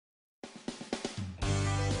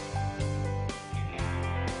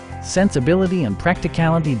sensibility and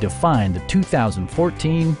practicality define the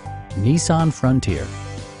 2014 Nissan Frontier.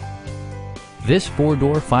 This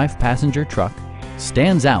four-door, five-passenger truck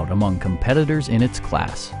stands out among competitors in its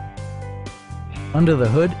class. Under the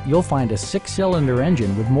hood, you'll find a six-cylinder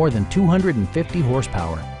engine with more than 250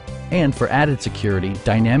 horsepower. And for added security,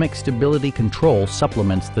 dynamic stability control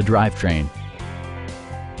supplements the drivetrain.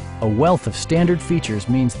 A wealth of standard features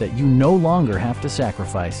means that you no longer have to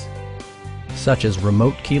sacrifice, such as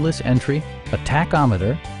remote keyless entry, a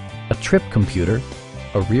tachometer, a trip computer,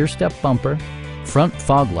 a rear step bumper, front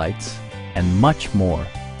fog lights, and much more.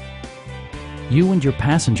 You and your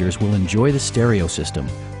passengers will enjoy the stereo system,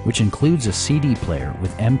 which includes a CD player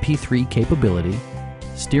with MP3 capability,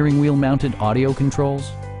 steering wheel mounted audio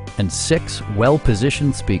controls, and 6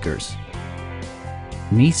 well-positioned speakers.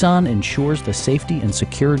 Nissan ensures the safety and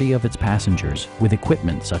security of its passengers with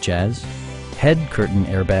equipment such as head curtain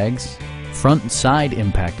airbags, front and side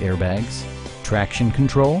impact airbags, traction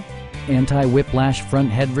control, anti-whiplash front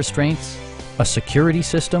head restraints, a security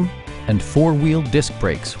system, and four-wheel disc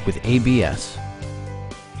brakes with ABS.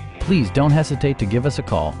 Please don't hesitate to give us a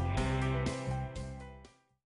call.